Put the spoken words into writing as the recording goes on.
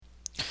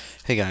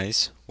Hey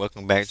guys,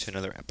 welcome back to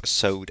another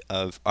episode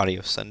of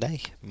Audio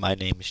Sunday. My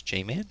name is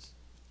J-Man.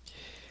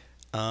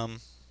 Um,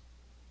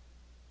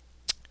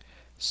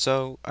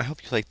 so I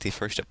hope you liked the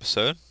first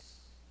episode.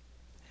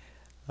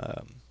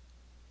 Um,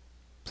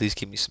 please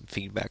give me some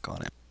feedback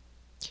on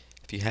it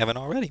if you haven't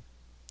already.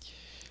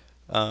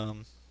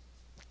 Um,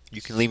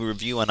 you can leave a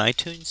review on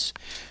iTunes,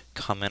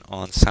 comment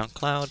on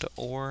SoundCloud,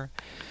 or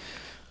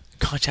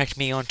contact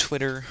me on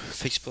Twitter,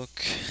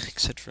 Facebook,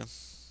 etc.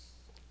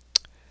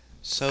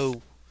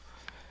 So,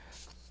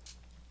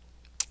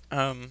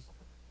 um,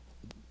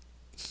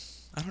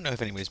 I don't know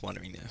if anybody's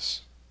wondering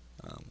this,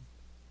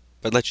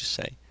 but let's just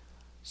say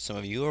some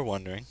of you are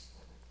wondering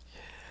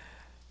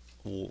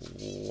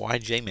why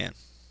J-Man?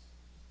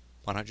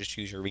 Why not just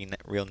use your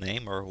real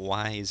name, or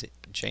why is it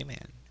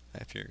J-Man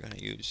if you're going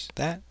to use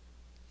that?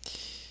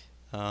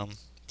 Um,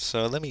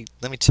 so let me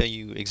tell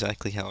you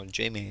exactly how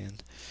J-Man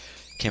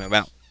came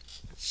about.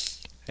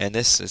 And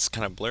this is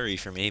kind of blurry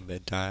for me,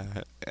 but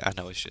I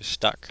know it's just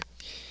stuck.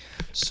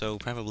 So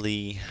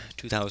probably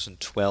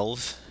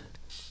 2012.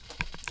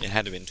 It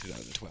had to have been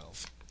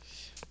 2012.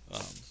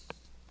 Um,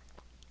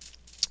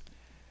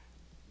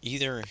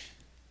 Either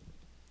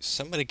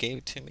somebody gave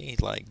it to me,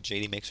 like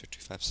JD Mixer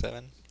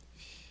 257,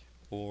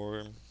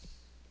 or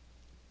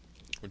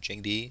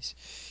JD's,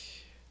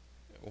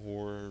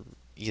 or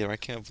either I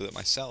came up with it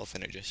myself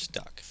and it just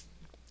stuck.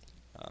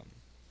 Um,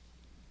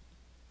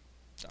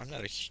 I'm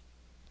not a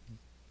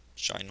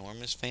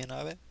ginormous fan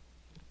of it,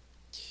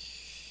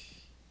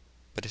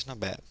 but it's not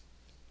bad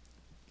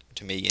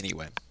to me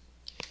anyway.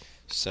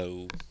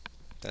 So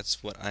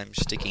that's what I'm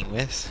sticking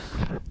with.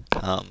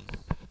 Um,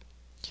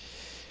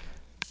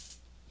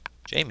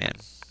 J-Man,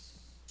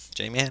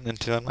 J-Man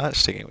until I'm not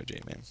sticking with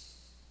J-Man.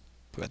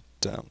 But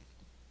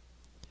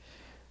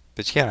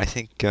but yeah, I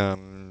think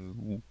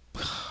it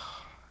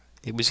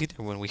was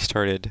either when we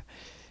started.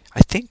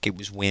 I think it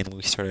was when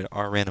we started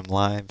our random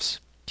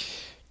lives,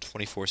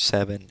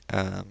 24/7,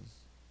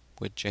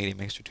 with JD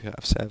Mixer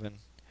 257.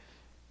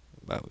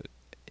 But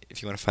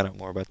if you want to find out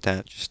more about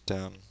that, just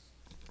I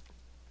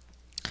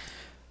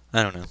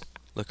don't know,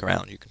 look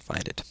around, you can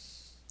find it.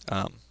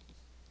 Um,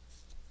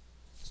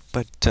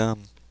 but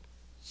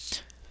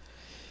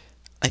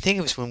I think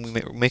it was when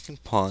we were making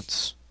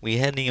ponts. We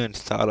hadn't even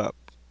thought up.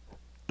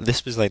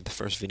 This was like the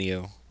first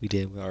video we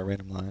did with our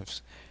random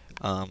lives.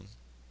 Um,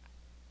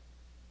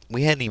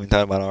 we hadn't even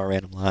thought about our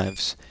random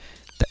lives.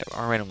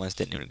 Our random lives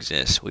didn't even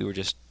exist. We were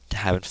just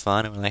having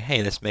fun, and we're like,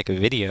 "Hey, let's make a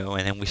video."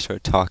 And then we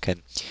started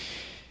talking.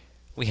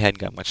 We hadn't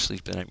got much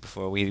sleep the night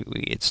before. We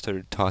had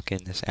started talking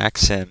this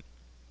accent,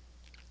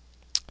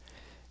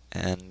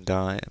 and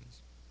we're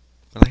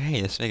like,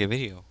 "Hey, let's make a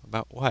video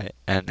about what?"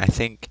 And I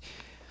think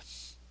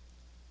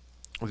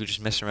we were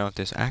just messing around with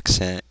this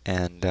accent,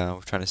 and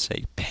we're trying to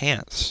say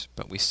pants,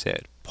 but we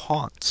said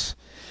pawns.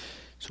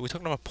 So we're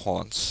talking about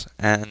pawns,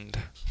 and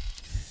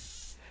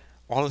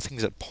all the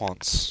things that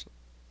pawns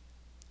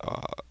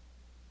uh,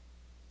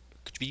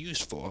 could be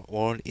used for,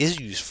 or is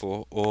used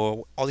for,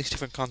 or all these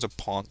different kinds of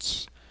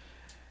pawns,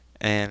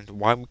 and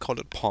why we called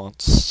it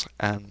pawns,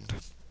 and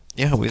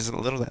yeah, it was a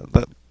little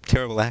that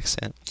terrible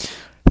accent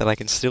that I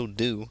can still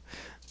do,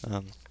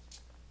 um,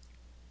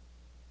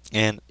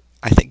 and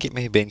I think it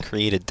may have been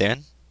created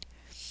then.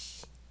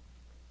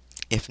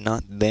 If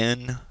not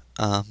then,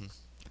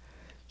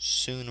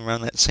 soon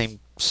around that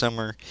same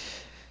summer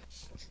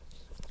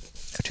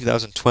of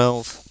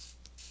 2012,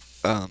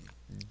 um,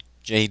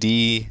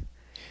 JD,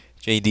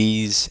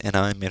 JD's, and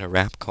I made a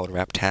rap called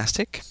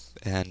Raptastic,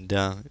 and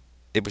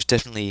it was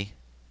definitely,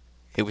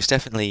 it was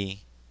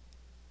definitely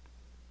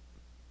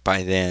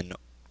by then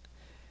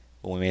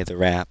when we made the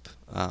rap.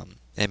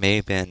 It may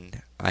have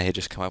been I had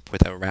just come up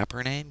with a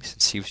rapper name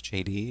since he was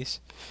JD's.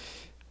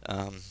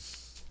 Um,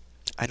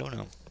 I don't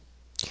know.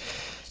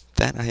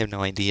 That I have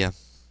no idea.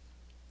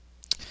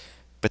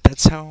 But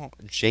that's how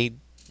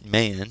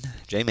J-Man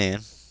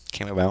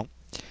came about.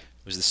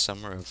 It was the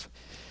summer of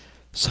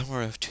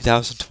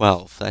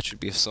 2012. That should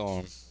be a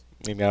song.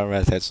 Maybe I'll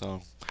write that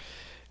song.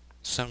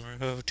 Summer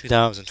of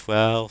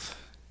 2012.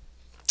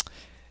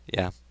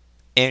 Yeah.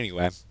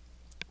 Anyway,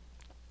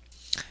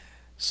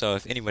 so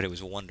if anybody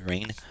was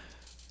wondering,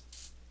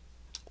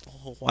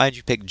 why'd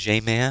you pick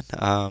J-Man?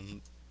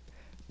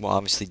 Well,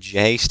 obviously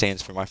J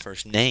stands for my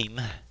first name,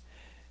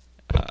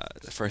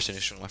 the first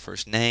initial of my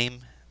first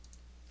name,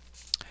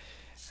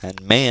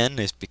 and man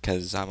is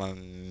because I'm a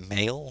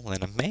male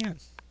and a man.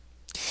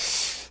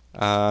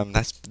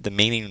 That's the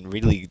meaning,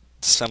 really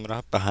sum it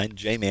up behind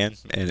J-Man,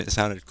 and it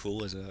sounded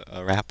cool as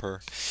a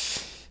rapper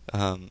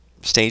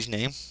stage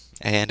name,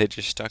 and it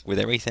just stuck with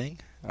everything.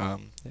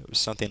 It was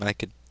something I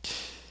could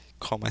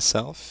call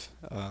myself.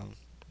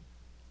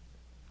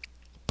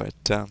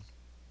 But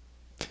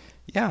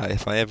yeah,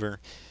 if I ever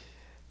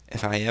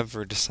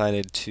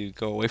decided to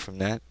go away from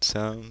that,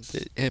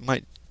 it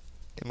might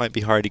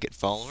be hard to get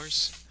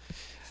followers.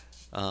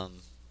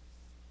 Um,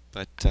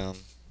 but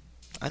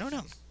I don't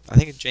know. I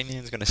think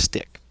J-Man is gonna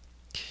stick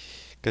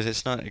because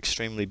it's not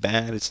extremely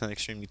bad. It's not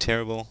extremely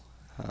terrible.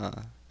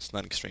 It's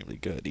not extremely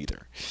good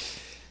either.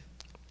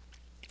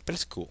 But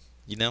it's cool.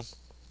 you know,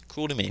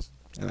 cool to me,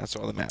 and that's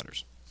all that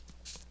matters.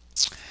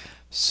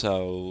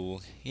 So,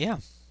 yeah,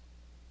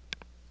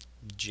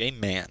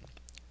 J-Man.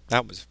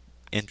 That was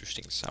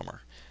interesting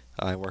summer.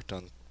 I worked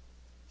on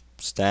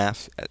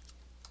staff at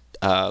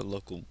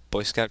local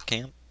Boy Scout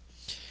camp.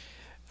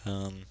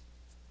 Um,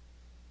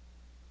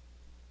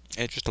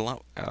 it just a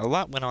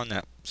lot went on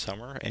that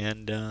summer,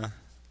 and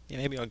yeah,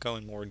 maybe I'll go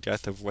in more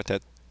depth of what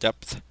that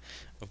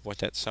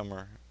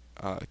summer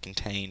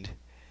contained,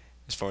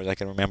 as far as I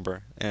can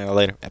remember, in a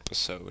later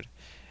episode.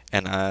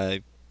 And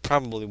I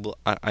probably will.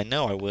 I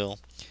know I will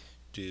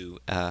do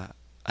an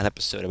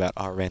episode about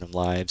our random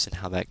lives and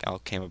how that all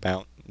came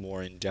about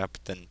more in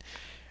depth, and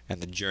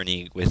the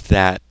journey with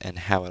that and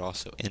how it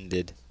also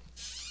ended.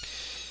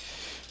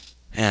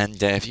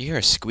 And if you hear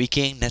a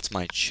squeaking, that's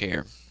my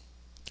chair.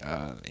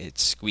 It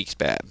squeaks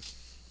bad.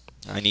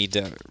 I need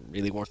to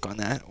really work on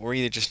that, or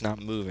either just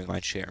not move in my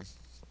chair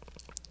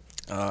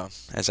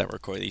as I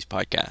record these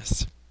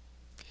podcasts,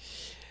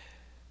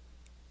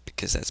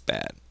 because that's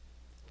bad.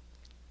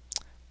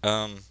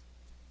 Um,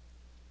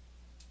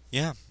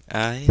 yeah.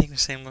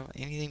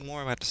 Anything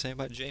more about to say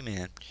about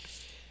J-Man?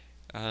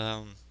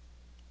 Um,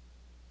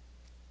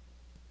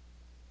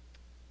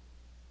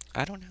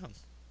 I don't know.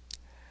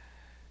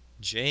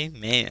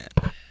 J-Man.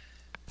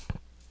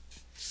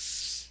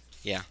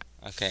 Yeah.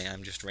 Okay.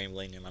 I'm just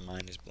rambling and my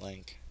mind is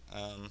blank.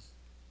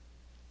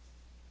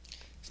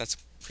 That's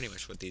pretty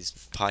much what these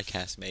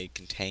podcasts may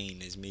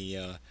contain, is me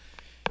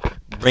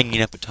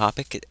bringing up a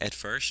topic at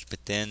first,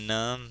 but then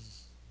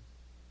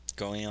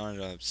going on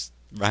a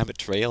rabbit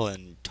trail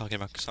and talking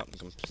about something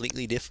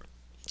completely different.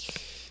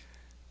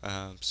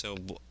 So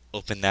we'll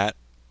open that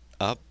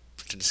up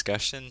to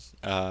discussion.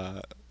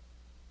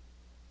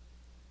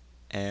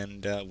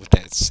 And with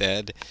that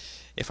said,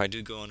 if I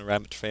do go on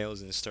rabbit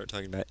trails and start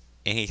talking about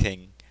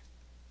anything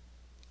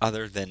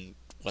other than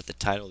what the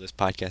title of this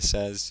podcast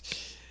says,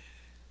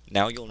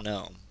 now you'll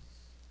know.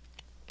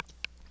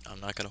 I'm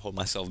not going to hold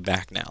myself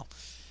back now.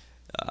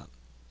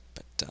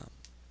 But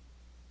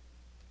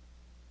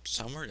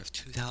Summer of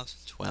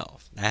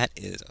 2012. That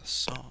is a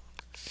song.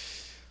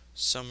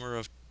 Summer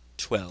of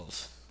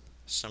 12.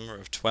 Summer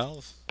of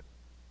 12?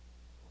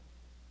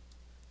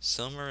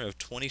 Summer of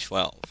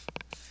 2012.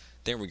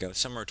 There we go.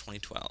 Summer of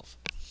 2012.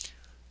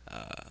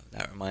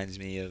 That reminds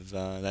me of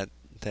that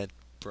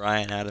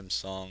Bryan Adams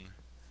song.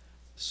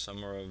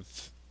 Summer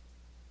of...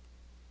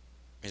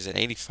 Is it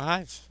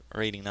 85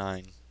 or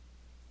 89?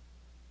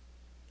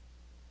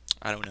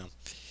 I don't know.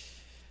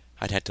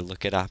 I'd have to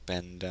look it up,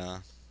 and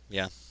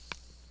yeah.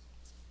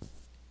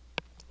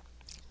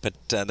 But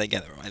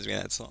again, that reminds me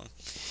of that song.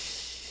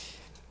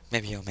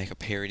 Maybe I'll make a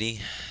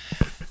parody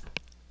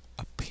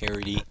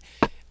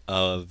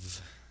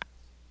of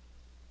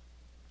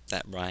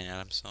that Bryan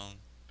Adams song.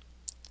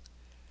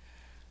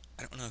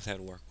 I don't know if that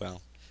would work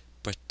well,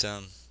 but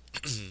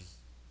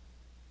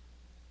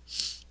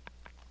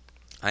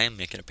I am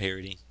making a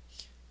parody.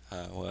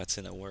 Well, that's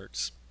in the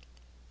works.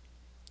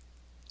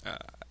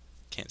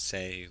 Can't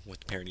say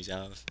what the parody's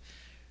of.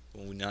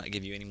 Will not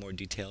give you any more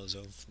details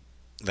of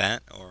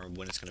that, or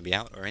when it's going to be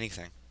out, or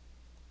anything.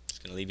 It's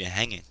going to leave you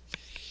hanging.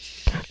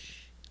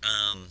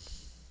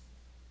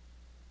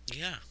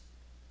 Yeah.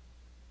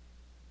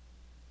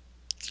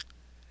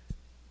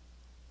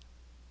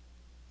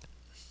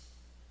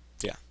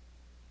 Yeah.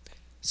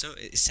 So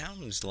it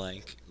sounds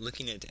like,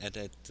 looking at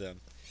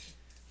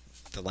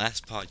the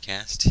last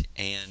podcast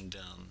and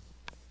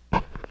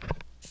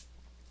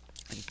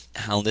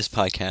how this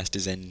podcast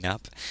is ending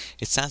up,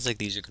 it sounds like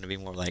these are going to be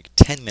more like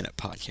 10-minute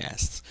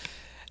podcasts,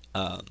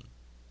 or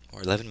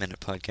 11-minute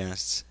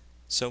podcasts.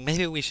 So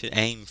maybe we should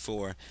aim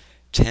for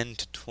 10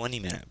 to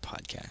 20-minute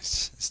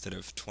podcasts instead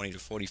of 20 to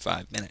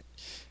 45-minute,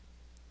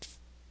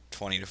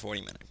 20 to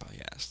 40-minute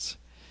podcasts.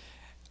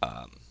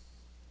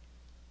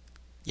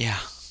 Yeah.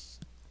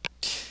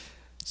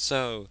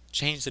 So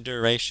change the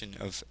duration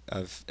of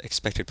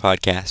expected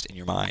podcast in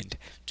your mind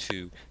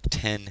to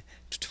 10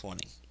 to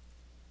 20.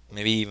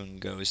 Maybe even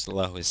go as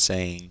low as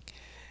saying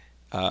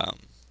 10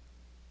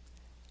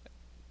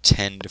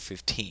 to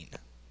 15.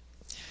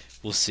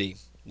 We'll see.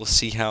 We'll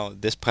see how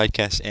this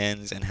podcast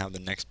ends and how the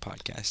next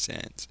podcast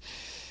ends,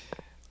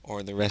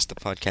 or the rest of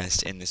the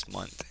podcasts in this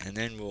month. And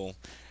then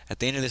at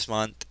the end of this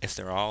month, if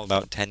they're all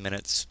about 10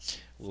 minutes,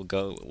 we'll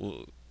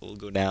go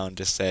down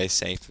to say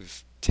safe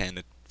of 10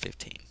 to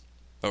 15.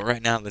 But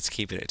right now, let's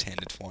keep it at 10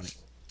 to 20.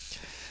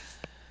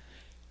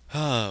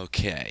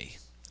 Okay.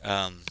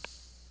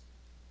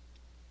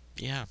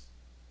 Yeah.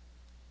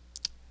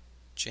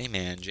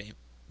 J-Man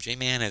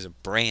as a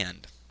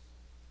brand.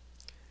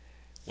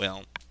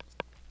 Well,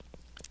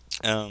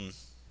 I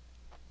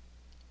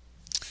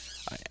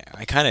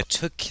kind of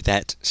took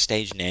that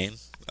stage name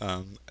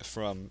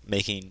from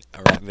making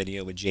a rap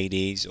video with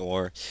JD's,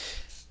 or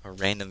a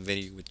random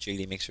video with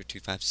JD Mixer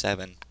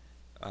 257,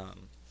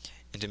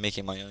 into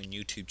making my own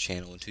YouTube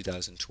channel in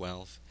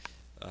 2012.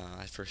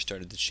 I first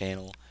started the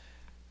channel.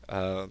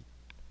 Well,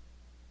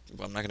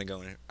 I'm not gonna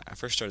go in. I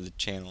first started the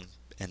channel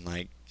in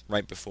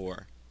right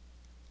before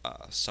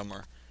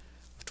summer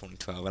of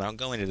 2012, and I'll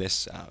go into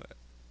this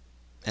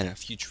in a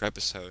future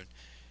episode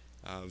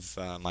of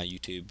my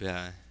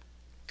YouTube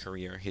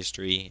career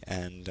history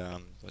and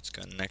what's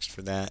going next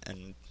for that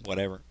and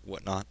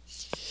whatnot.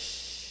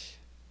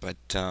 But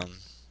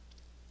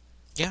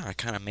yeah, I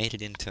kind of made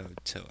it into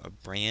a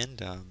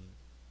brand,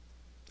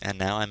 and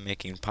now I'm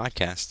making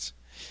podcasts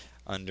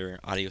under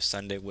Audio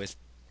Sunday with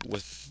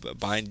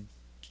by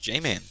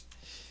J-Man.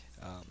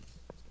 Um,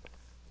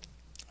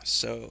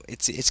 so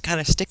it's kind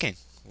of sticking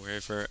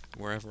wherever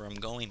I'm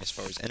going as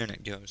far as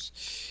internet goes,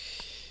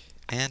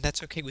 and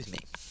that's okay with me.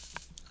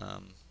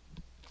 Um,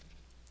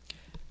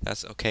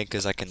 that's okay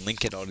because I can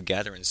link it all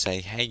together and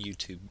say, hey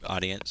YouTube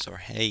audience, or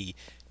hey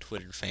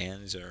Twitter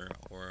fans, or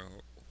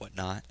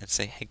whatnot, and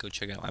say, hey, go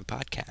check out my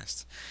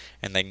podcast,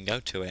 and they can go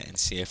to it and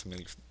see a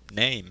familiar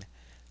name.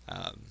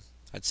 Um,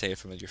 I'd say a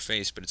familiar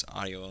face, but it's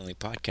audio only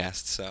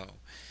podcast, so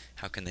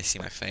how can they see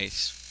my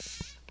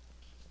face?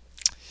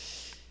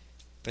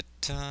 But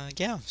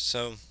yeah,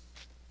 so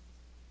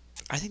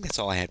I think that's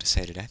all I have to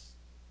say today.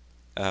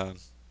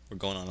 We're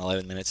going on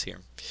 11 minutes here.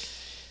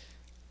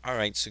 All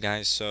right, so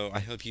guys, so I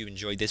hope you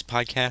enjoyed this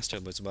podcast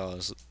as well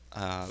as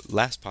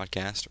last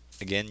podcast.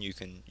 Again, you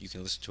can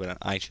listen to it on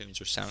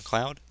iTunes or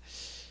SoundCloud,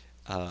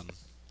 um,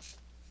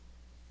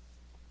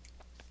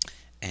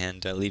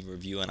 and leave a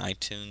review on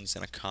iTunes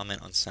and a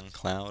comment on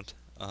SoundCloud,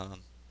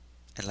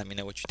 and let me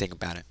know what you think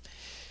about it.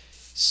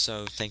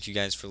 So thank you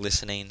guys for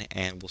listening,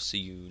 and we'll see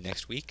you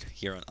next week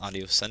here on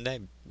Audio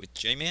Sunday with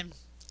J-Man.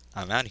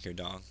 I'm out of here,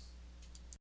 dog.